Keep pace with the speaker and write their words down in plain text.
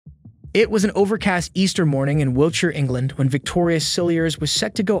It was an overcast Easter morning in Wiltshire, England, when Victoria Cilliers was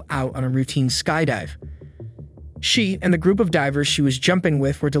set to go out on a routine skydive. She and the group of divers she was jumping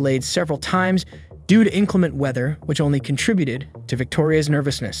with were delayed several times due to inclement weather, which only contributed to Victoria's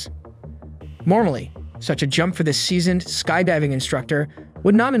nervousness. Normally, such a jump for this seasoned skydiving instructor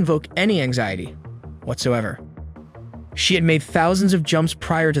would not invoke any anxiety whatsoever. She had made thousands of jumps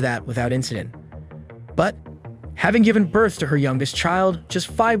prior to that without incident. But having given birth to her youngest child just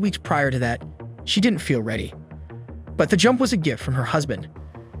 5 weeks prior to that, she didn't feel ready. But the jump was a gift from her husband,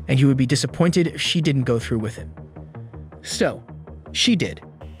 and he would be disappointed if she didn't go through with it. So, she did.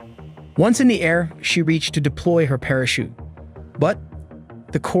 Once in the air, she reached to deploy her parachute, but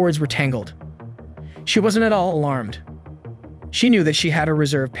the cords were tangled. She wasn't at all alarmed. She knew that she had a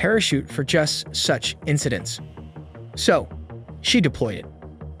reserve parachute for just such incidents. So, she deployed it.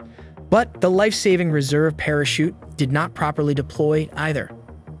 But the life-saving reserve parachute did not properly deploy either.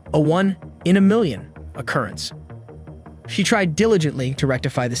 A 1 in a million occurrence. She tried diligently to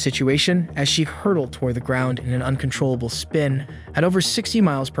rectify the situation as she hurtled toward the ground in an uncontrollable spin at over 60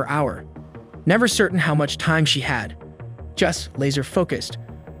 miles per hour, never certain how much time she had, just laser-focused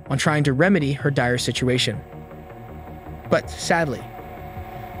on trying to remedy her dire situation. But sadly,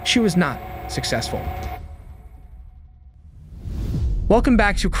 she was not successful. Welcome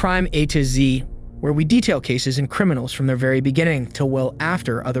back to Crime A to Z, where we detail cases and criminals from their very beginning till well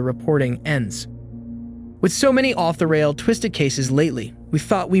after other reporting ends. With so many off-the-rail twisted cases lately, we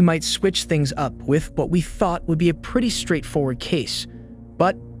thought we might switch things up with what we thought would be a pretty straightforward case,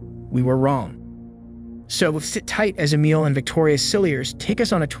 but we were wrong. So sit tight as Emille and Victoria Cilliers take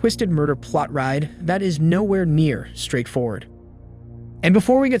us on a twisted murder plot ride that is nowhere near straightforward. And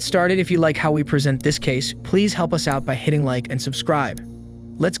before we get started, if you like how we present this case, please help us out by hitting like and subscribe.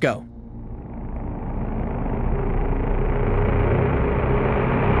 Let's go.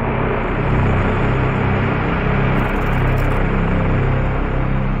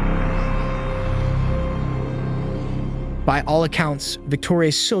 By all accounts,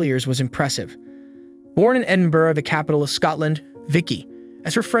 Victoria Cilliers was impressive. Born in Edinburgh, the capital of Scotland, Vicky,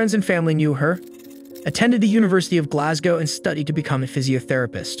 as her friends and family knew her, attended the University of Glasgow and studied to become a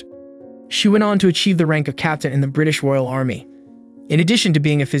physiotherapist. She went on to achieve the rank of captain in the British Royal Army. In addition to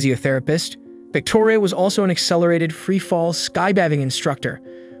being a physiotherapist, Victoria was also an accelerated free-fall skydiving instructor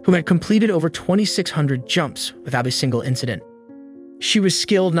who had completed over 2,600 jumps without a single incident. She was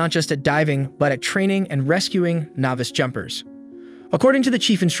skilled not just at diving, but at training and rescuing novice jumpers. According to the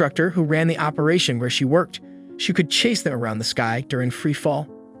chief instructor who ran the operation where she worked, she could chase them around the sky during free fall,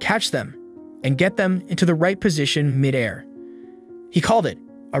 catch them, and get them into the right position mid-air. He called it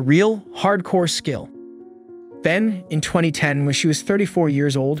a real hardcore skill. Then, in 2010, when she was 34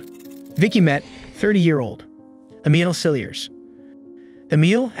 years old, Vicky met 30-year-old Emille Cilliers.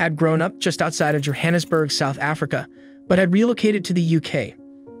 Emile had grown up just outside of Johannesburg, South Africa, but had relocated to the UK.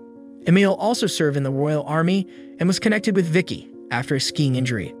 Emile also served in the Royal Army and was connected with Vicky after a skiing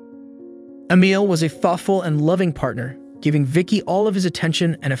injury. Emile was a thoughtful and loving partner, giving Vicky all of his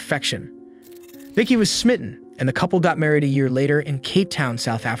attention and affection. Vicky was smitten, and the couple got married a year later in Cape Town,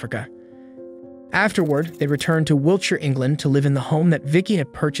 South Africa. Afterward, they returned to Wiltshire, England to live in the home that Vicky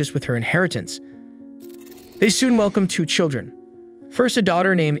had purchased with her inheritance. They soon welcomed 2 children. First, a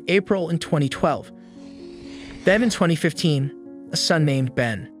daughter named April in 2012. Then in 2015, a son named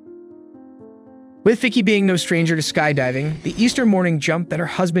Ben. With Vicky being no stranger to skydiving, the Easter morning jump that her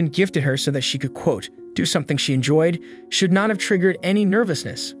husband gifted her so that she could, quote, do something she enjoyed should not have triggered any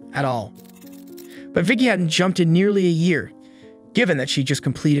nervousness at all. But Vicky hadn't jumped in nearly a year, given that she just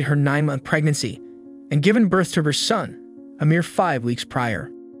completed her 9-month pregnancy and given birth to her son a mere 5 weeks prior.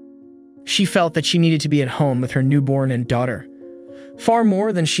 She felt that she needed to be at home with her newborn and daughter, far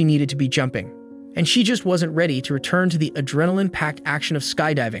more than she needed to be jumping, and she just wasn't ready to return to the adrenaline-packed action of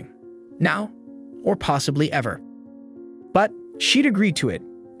skydiving, now or possibly ever. But she'd agreed to it,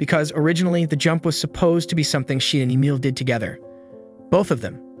 because originally the jump was supposed to be something she and Emile did together, both of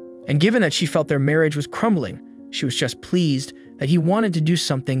them. And given that she felt their marriage was crumbling, she was just pleased that he wanted to do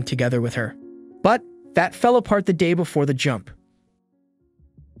something together with her. But that fell apart the day before the jump.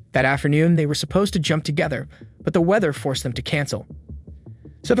 That afternoon, they were supposed to jump together, but the weather forced them to cancel.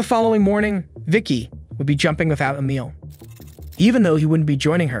 So the following morning, Vicky would be jumping without Emile. Even though he wouldn't be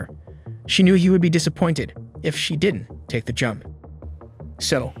joining her, she knew he would be disappointed if she didn't take the jump.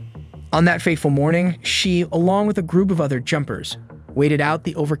 So, on that fateful morning, she, along with a group of other jumpers, waited out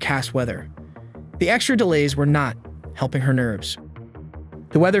the overcast weather. The extra delays were not helping her nerves.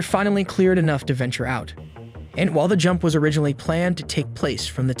 The weather finally cleared enough to venture out, and while the jump was originally planned to take place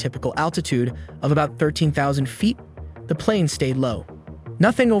from the typical altitude of about 13,000 feet, the plane stayed low,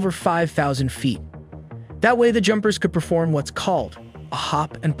 nothing over 5,000 feet. That way, the jumpers could perform what's called a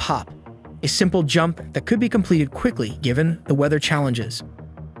hop and pop, a simple jump that could be completed quickly given the weather challenges.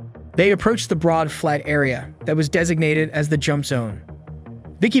 They approached the broad, flat area that was designated as the jump zone.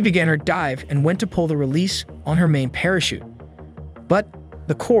 Vicki began her dive and went to pull the release on her main parachute, but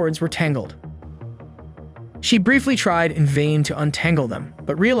the cords were tangled. She briefly tried in vain to untangle them,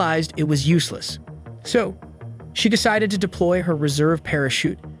 but realized it was useless. So, she decided to deploy her reserve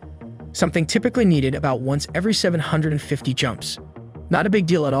parachute, something typically needed about once every 750 jumps. Not a big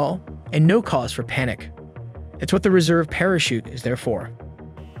deal at all, and no cause for panic. It's what the reserve parachute is there for.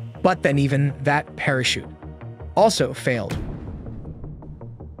 But then even that parachute also failed.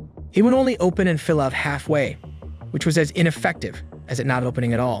 It would only open and fill out halfway, which was as ineffective as it not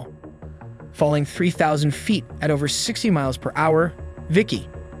opening at all. Falling 3,000 feet at over 60 miles per hour, Vicki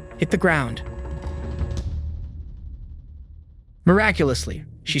hit the ground. Miraculously,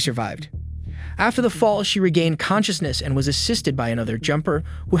 she survived. After the fall, she regained consciousness and was assisted by another jumper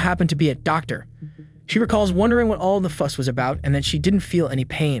who happened to be a doctor. She recalls wondering what all the fuss was about and that she didn't feel any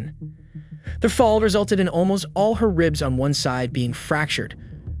pain. The fall resulted in almost all her ribs on one side being fractured,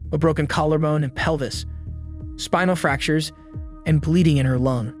 a broken collarbone and pelvis, spinal fractures, and bleeding in her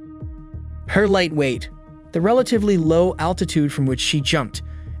lung. Her light weight, the relatively low altitude from which she jumped,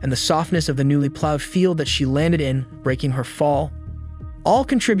 and the softness of the newly plowed field that she landed in, breaking her fall, all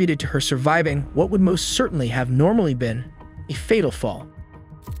contributed to her surviving what would most certainly have normally been a fatal fall.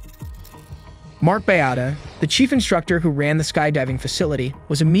 Mark Beata, the chief instructor who ran the skydiving facility,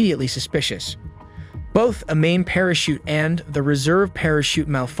 was immediately suspicious. Both a main parachute and the reserve parachute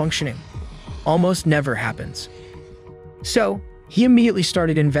malfunctioning almost never happens. So, he immediately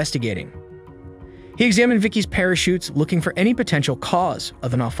started investigating. He examined Vicki's parachutes, looking for any potential cause of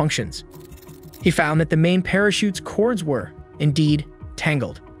the malfunctions. He found that the main parachute's cords were, indeed,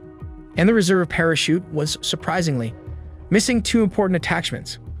 tangled, and the reserve parachute was, surprisingly, missing two important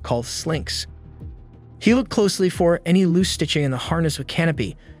attachments, called slinks. He looked closely for any loose stitching in the harness with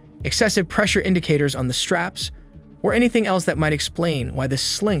canopy, excessive pressure indicators on the straps, or anything else that might explain why the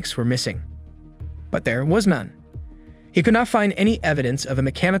slinks were missing. But there was none. He could not find any evidence of a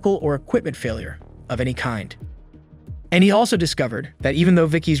mechanical or equipment failure of any kind. And he also discovered that even though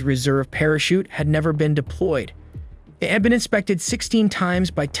Vicki's reserve parachute had never been deployed, it had been inspected 16 times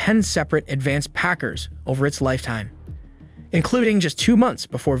by 10 separate advanced packers over its lifetime, including just 2 months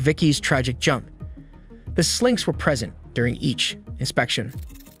before Vicki's tragic jump. The slinks were present during each inspection.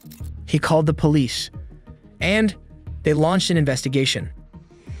 He called the police, and they launched an investigation.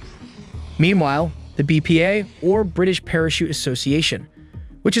 Meanwhile, the BPA, or British Parachute Association,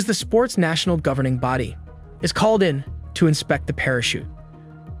 which is the sport's national governing body, is called in to inspect the parachute.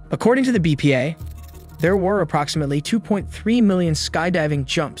 According to the BPA, there were approximately 2.3 million skydiving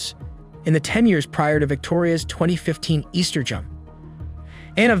jumps in the 10 years prior to Victoria's 2015 Easter jump.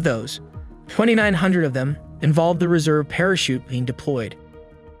 And of those, 2,900 of them involved the reserve parachute being deployed.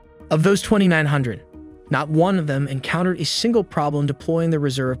 Of those 2,900, not one of them encountered a single problem deploying the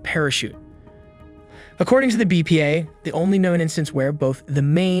reserve parachute. According to the BPA, the only known instance where both the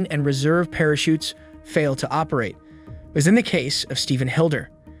main and reserve parachutes failed to operate was in the case of Stephen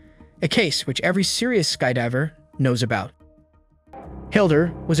Hilder, a case which every serious skydiver knows about.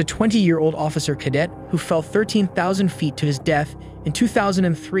 Hilder was a 20-year-old officer cadet who fell 13,000 feet to his death in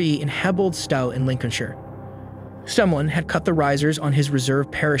 2003 in Heboldstow in Lincolnshire. Someone had cut the risers on his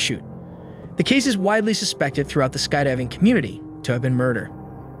reserve parachute. The case is widely suspected throughout the skydiving community to have been murder.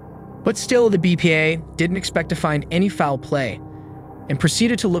 But still, the BPA didn't expect to find any foul play and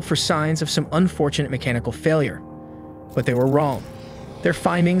proceeded to look for signs of some unfortunate mechanical failure. But they were wrong. Their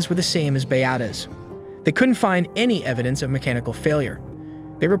findings were the same as Beata's. They couldn't find any evidence of mechanical failure.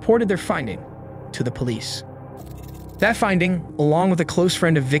 They reported their finding to the police. That finding, along with a close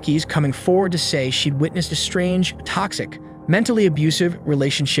friend of Vicki's coming forward to say she'd witnessed a strange, toxic, mentally abusive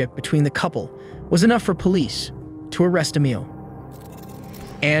relationship between the couple, was enough for police to arrest Emile.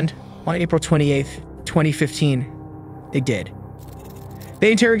 And on April 28, 2015, they did.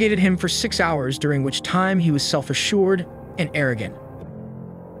 They interrogated him for 6 hours, during which time he was self-assured and arrogant.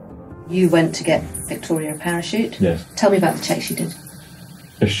 You went to get Victoria a parachute? Yes. Tell me about the checks you did.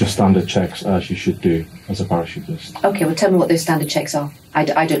 It's just standard checks as you should do as a parachutist. Okay, well tell me what those standard checks are. I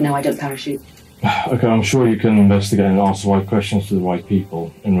don't know, I don't parachute. Okay, I'm sure you can investigate and answer the right questions to the right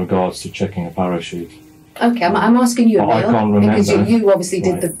people in regards to checking a parachute. Okay, I'm asking you, But I Emile, can't remember. because you obviously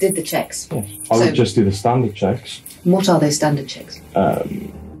did Right. the checks. Yes. I would just do the standard checks. What are those standard checks?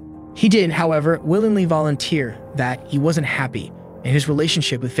 He did, however, willingly volunteer that he wasn't happy in his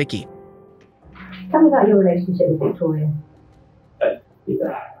relationship with Vicki. Tell me about your relationship with Victoria.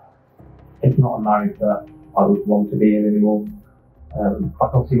 it's not a marriage that I would want to be in anymore. I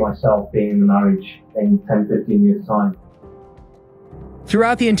can't see myself being in the marriage in 10, 15 years' time.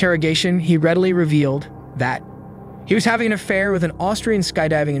 Throughout the interrogation, he readily revealed that he was having an affair with an Austrian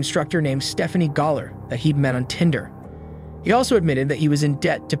skydiving instructor named Stephanie Galler that he'd met on Tinder. He also admitted that he was in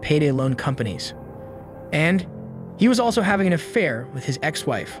debt to payday loan companies. And he was also having an affair with his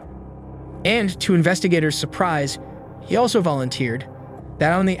ex-wife. And to investigators' surprise, he also volunteered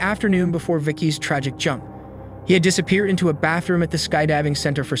that on the afternoon before Vicky's tragic jump, he had disappeared into a bathroom at the skydiving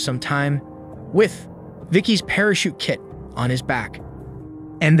center for some time with Vicky's parachute kit on his back.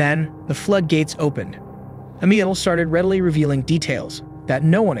 And then the floodgates opened. Emile started readily revealing details that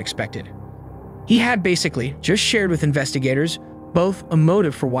no one expected. He had basically just shared with investigators both a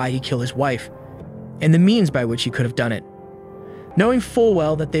motive for why he killed his wife and the means by which he could have done it, knowing full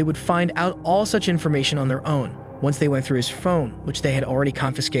well that they would find out all such information on their own once they went through his phone, which they had already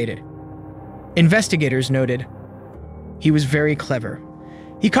confiscated. Investigators noted he was very clever.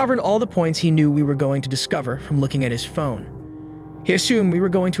 He covered all the points he knew we were going to discover from looking at his phone. He assumed we were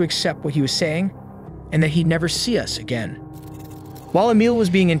going to accept what he was saying and that he'd never see us again. While Emile was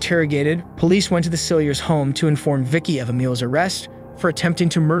being interrogated, police went to the Cilliers' home to inform Vicky of Emile's arrest for attempting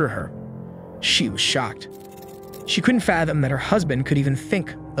to murder her. She was shocked. She couldn't fathom that her husband could even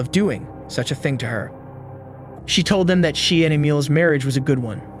think of doing such a thing to her. She told them that she and Emile's marriage was a good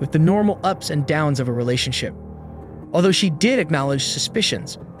one, with the normal ups and downs of a relationship, although she did acknowledge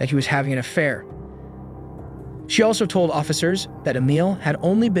suspicions that he was having an affair. She also told officers that Emile had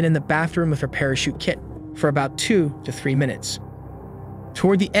only been in the bathroom with her parachute kit for about 2 to 3 minutes.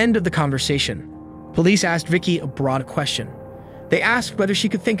 Toward the end of the conversation, police asked Vicky a broad question. They asked whether she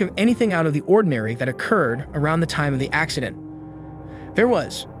could think of anything out of the ordinary that occurred around the time of the accident. There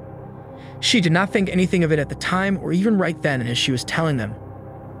was. She did not think anything of it at the time or even right then as she was telling them,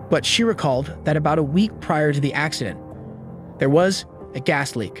 but she recalled that about a week prior to the accident, there was a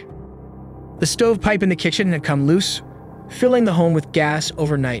gas leak. The stovepipe in the kitchen had come loose, filling the home with gas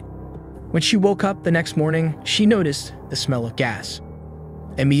overnight. When she woke up the next morning, she noticed the smell of gas.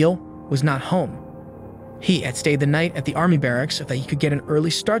 Emile was not home. He had stayed the night at the army barracks so that he could get an early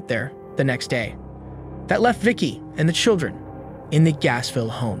start there the next day. That left Vicky and the children in the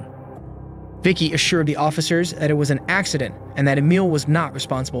gas-filled home. Vicky assured the officers that it was an accident and that Emile was not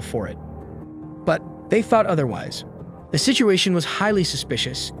responsible for it. But they thought otherwise. The situation was highly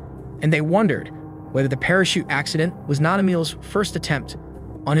suspicious, and they wondered whether the parachute accident was not Emile's first attempt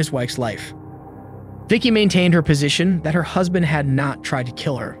on his wife's life. Vicky maintained her position that her husband had not tried to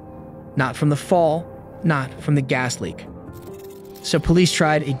kill her, not from the fall, not from the gas leak. So police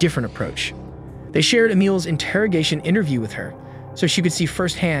tried a different approach. They shared Emile's interrogation interview with her so she could see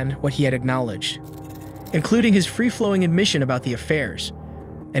firsthand what he had acknowledged, including his free-flowing admission about the affairs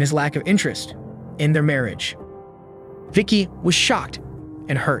and his lack of interest in their marriage. Vicky was shocked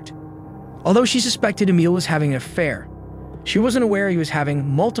and hurt. Although she suspected Emile was having an affair, she wasn't aware he was having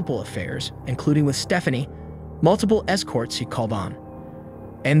multiple affairs, including with Stephanie, multiple escorts he called on,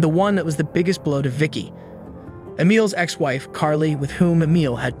 and the one that was the biggest blow to Vicky, Emile's ex-wife, Carly, with whom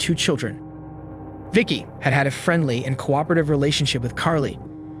Emile had 2 children. Vicky had had a friendly and cooperative relationship with Carly,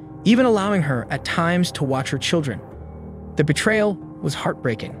 even allowing her at times to watch her children. The betrayal was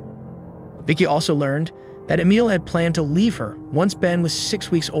heartbreaking. Vicky also learned that Emile had planned to leave her once Ben was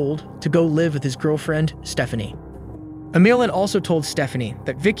 6 weeks old to go live with his girlfriend, Stephanie. Emile had also told Stephanie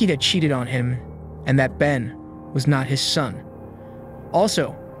that Vicky had cheated on him and that Ben was not his son.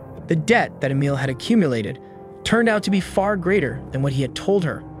 Also, the debt that Emile had accumulated turned out to be far greater than what he had told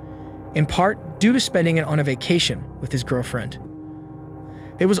her, in part due to spending it on a vacation with his girlfriend.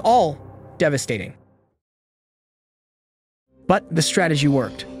 It was all devastating. But the strategy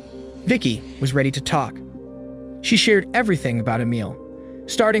worked. Vicky was ready to talk. She shared everything about Emile,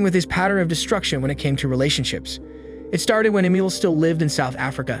 starting with his pattern of destruction when it came to relationships. It started when Emile still lived in South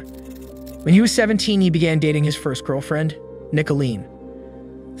Africa. When he was 17, he began dating his first girlfriend, Nicoline.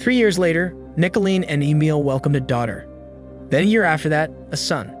 3 years later, Nicoline and Emile welcomed a daughter. Then a year after that, a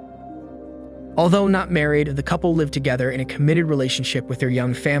son. Although not married, the couple lived together in a committed relationship with their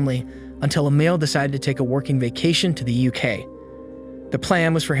young family until Emile decided to take a working vacation to the UK. The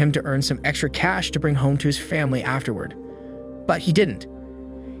plan was for him to earn some extra cash to bring home to his family afterward. But he didn't.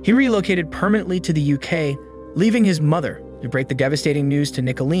 He relocated permanently to the UK, leaving his mother to break the devastating news to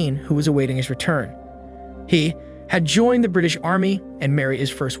Nicoline, who was awaiting his return. He had joined the British Army and married his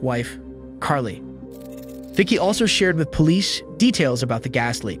first wife, Carly. Vicky also shared with police details about the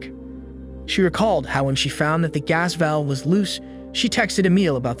gas leak. She recalled how when she found that the gas valve was loose, she texted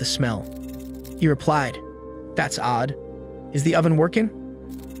Emile about the smell. He replied, "That's odd. Is the oven working?"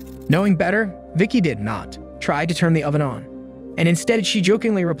 Knowing better, Vicky did not try to turn the oven on, and instead she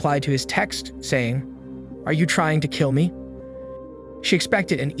jokingly replied to his text saying, "Are you trying to kill me?" She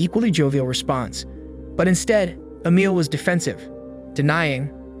expected an equally jovial response, but instead, Emile was defensive, denying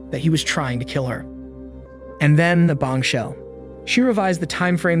that he was trying to kill her. And then the bombshell. She revised the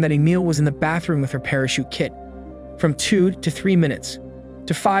time frame that Emile was in the bathroom with her parachute kit from 2 to 3 minutes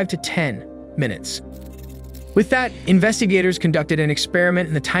to 5 to 10 minutes. With that, investigators conducted an experiment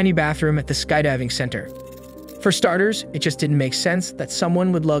in the tiny bathroom at the skydiving center. For starters, it just didn't make sense that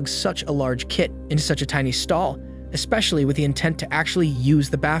someone would lug such a large kit into such a tiny stall, especially with the intent to actually use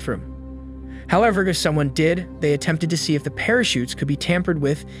the bathroom. However, if someone did, they attempted to see if the parachutes could be tampered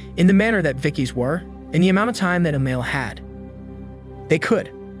with in the manner that Vicky's were, in the amount of time that Emile had. They could.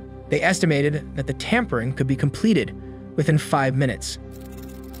 They estimated that the tampering could be completed within 5 minutes.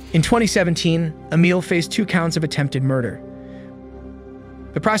 In 2017, Emile faced 2 counts of attempted murder.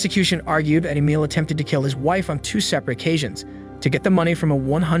 The prosecution argued that Emile attempted to kill his wife on 2 separate occasions to get the money from a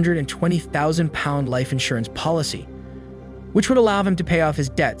 £120,000 life insurance policy, which would allow him to pay off his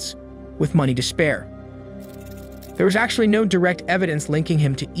debts with money to spare. There was actually no direct evidence linking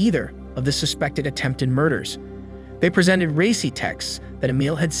him to either of the suspected attempted murders. They presented racy texts that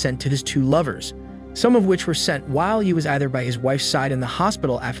Emile had sent to his 2 lovers, some of which were sent while he was either by his wife's side in the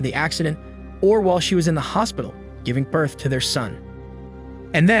hospital after the accident or while she was in the hospital giving birth to their son.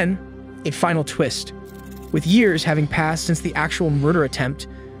 And then, a final twist. With years having passed since the actual murder attempt,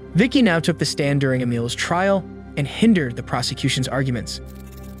 Vicky now took the stand during Emile's trial and hindered the prosecution's arguments.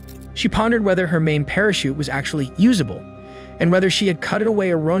 She pondered whether her main parachute was actually usable and whether she had cut it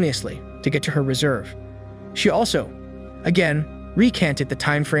away erroneously to get to her reserve. She also, again, recanted the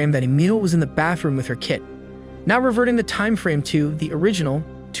time frame that Emile was in the bathroom with her kit, now reverting the time frame to the original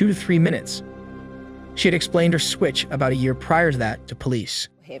 2 to 3 minutes. She had explained her switch about a year prior to that to police.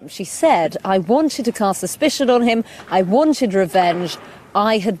 She said, "I wanted to cast suspicion on him, I wanted revenge,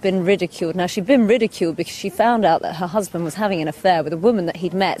 I had been ridiculed." Now, she'd been ridiculed because she found out that her husband was having an affair with a woman that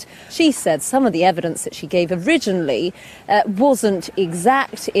he'd met. She said some of the evidence that she gave originally wasn't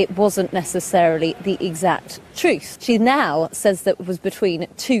exact, it wasn't necessarily the exact truth. She now says that it was between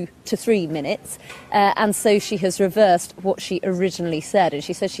 2 to 3 minutes, and so she has reversed what she originally said, and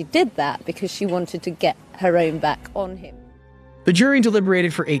she says she did that because she wanted to get her own back on him. The jury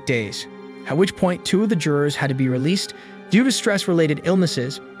deliberated for 8 days, at which point 2 of the jurors had to be released due to stress-related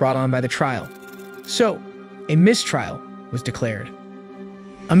illnesses brought on by the trial. So, a mistrial was declared.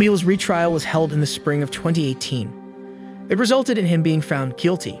 Emile's retrial was held in the spring of 2018. It resulted in him being found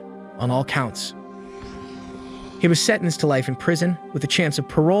guilty on all counts. He was sentenced to life in prison with a chance of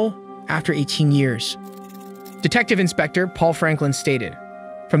parole after 18 years. Detective Inspector Paul Franklin stated,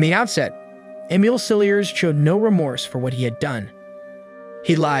 "From the outset, Emille Cilliers showed no remorse for what he had done.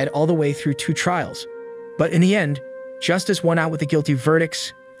 He lied all the way through 2 trials, but in the end, justice won out with the guilty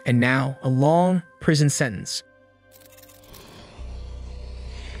verdicts and now a long prison sentence."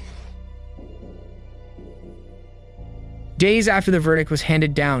 Days after the verdict was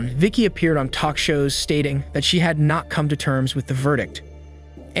handed down, Vicky appeared on talk shows stating that she had not come to terms with the verdict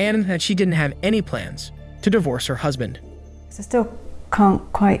and that she didn't have any plans to divorce her husband. I still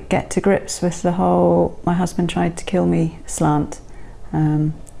can't quite get to grips with the whole "my husband tried to kill me" slant,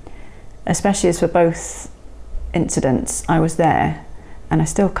 especially as for both incidents I was there, and I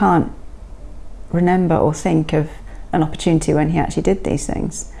still can't remember or think of an opportunity when he actually did these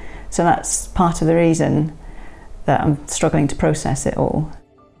things. So that's part of the reason that I'm struggling to process it all.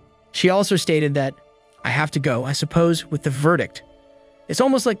 She also stated that, "I have to go, I suppose, with the verdict. It's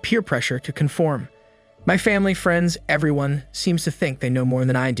almost like peer pressure to conform. My family, friends, everyone seems to think they know more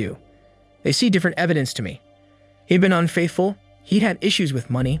than I do. They see different evidence to me. He'd been unfaithful, he'd had issues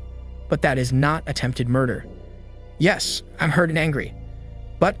with money, but that is not attempted murder. Yes, I'm hurt and angry.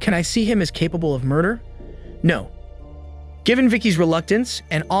 But can I see him as capable of murder? No." Given Vicky's reluctance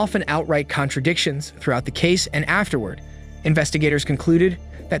and often outright contradictions throughout the case and afterward, investigators concluded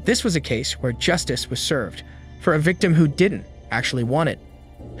that this was a case where justice was served for a victim who didn't actually want it.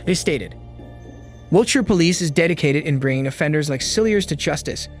 They stated, "Wiltshire Police is dedicated in bringing offenders like Cilliers to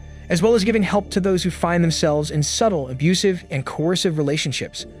justice, as well as giving help to those who find themselves in subtle, abusive, and coercive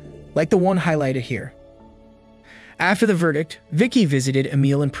relationships, like the one highlighted here." After the verdict, Vicky visited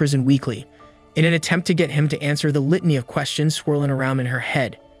Emile in prison weekly, in an attempt to get him to answer the litany of questions swirling around in her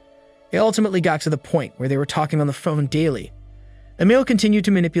head. It ultimately got to the point where they were talking on the phone daily. Emile continued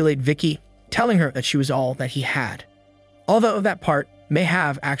to manipulate Vicky, telling her that she was all that he had, although that part may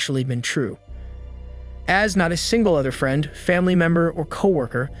have actually been true, as not a single other friend, family member, or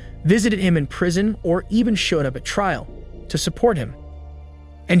coworker visited him in prison or even showed up at trial to support him.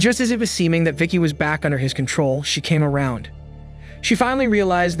 And just as it was seeming that Vicky was back under his control, she came around. She finally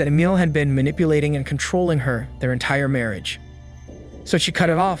realized that Emile had been manipulating and controlling her their entire marriage. So she cut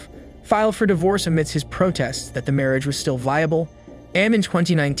it off, filed for divorce amidst his protests that the marriage was still viable, and in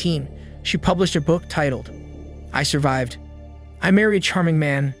 2019, she published a book titled, I Survived. I married a charming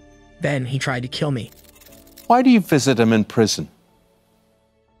man, then he tried to kill me. Why do you visit him in prison?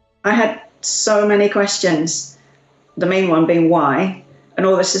 I had so many questions, the main one being why, and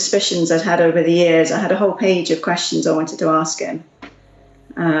all the suspicions I'd had over the years. I had a whole page of questions I wanted to ask him.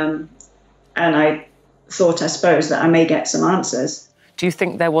 And I thought, I suppose, that I may get some answers. Do you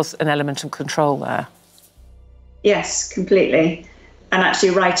think there was an element of control there? Yes, completely. And actually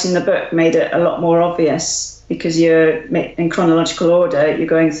writing the book made it a lot more obvious, because you're in chronological order, you're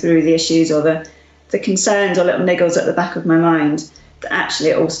going through the issues or the concerns or little niggles at the back of my mind, that actually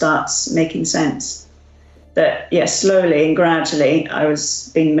it all starts making sense. That, yes, slowly and gradually I was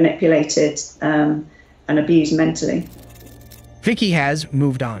being manipulated and abused mentally. Vicky has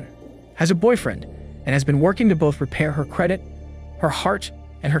moved on, has a boyfriend, and has been working to both repair her credit, her heart,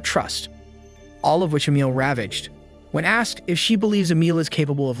 and her trust, all of which Emile ravaged. When asked if she believes Emile is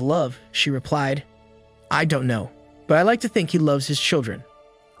capable of love, she replied, I don't know, but I like to think he loves his children.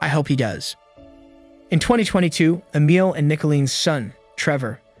 I hope he does. In 2022, Emile and Nicoline's son,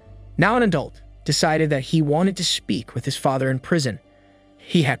 Trevor, now an adult, decided that he wanted to speak with his father in prison.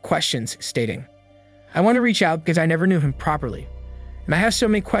 He had questions, stating, I want to reach out because I never knew him properly, and I have so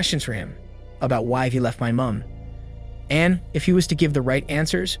many questions for him about why he left my mom. And if he was to give the right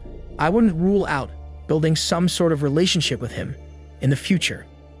answers, I wouldn't rule out building some sort of relationship with him in the future.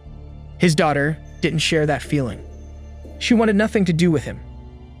 His daughter didn't share that feeling. She wanted nothing to do with him.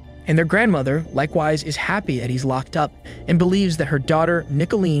 And their grandmother, likewise, is happy that he's locked up and believes that her daughter,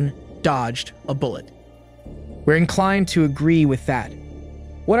 Nicoline, dodged a bullet. We're inclined to agree with that.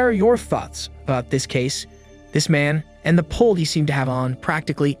 What are your thoughts about this case, this man, and the pull he seemed to have on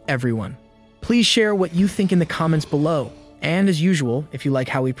practically everyone? Please share what you think in the comments below. And as usual, if you like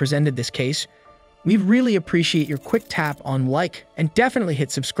how we presented this case, we really appreciate your quick tap on like and definitely hit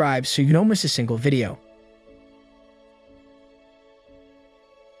subscribe so you don't miss a single video.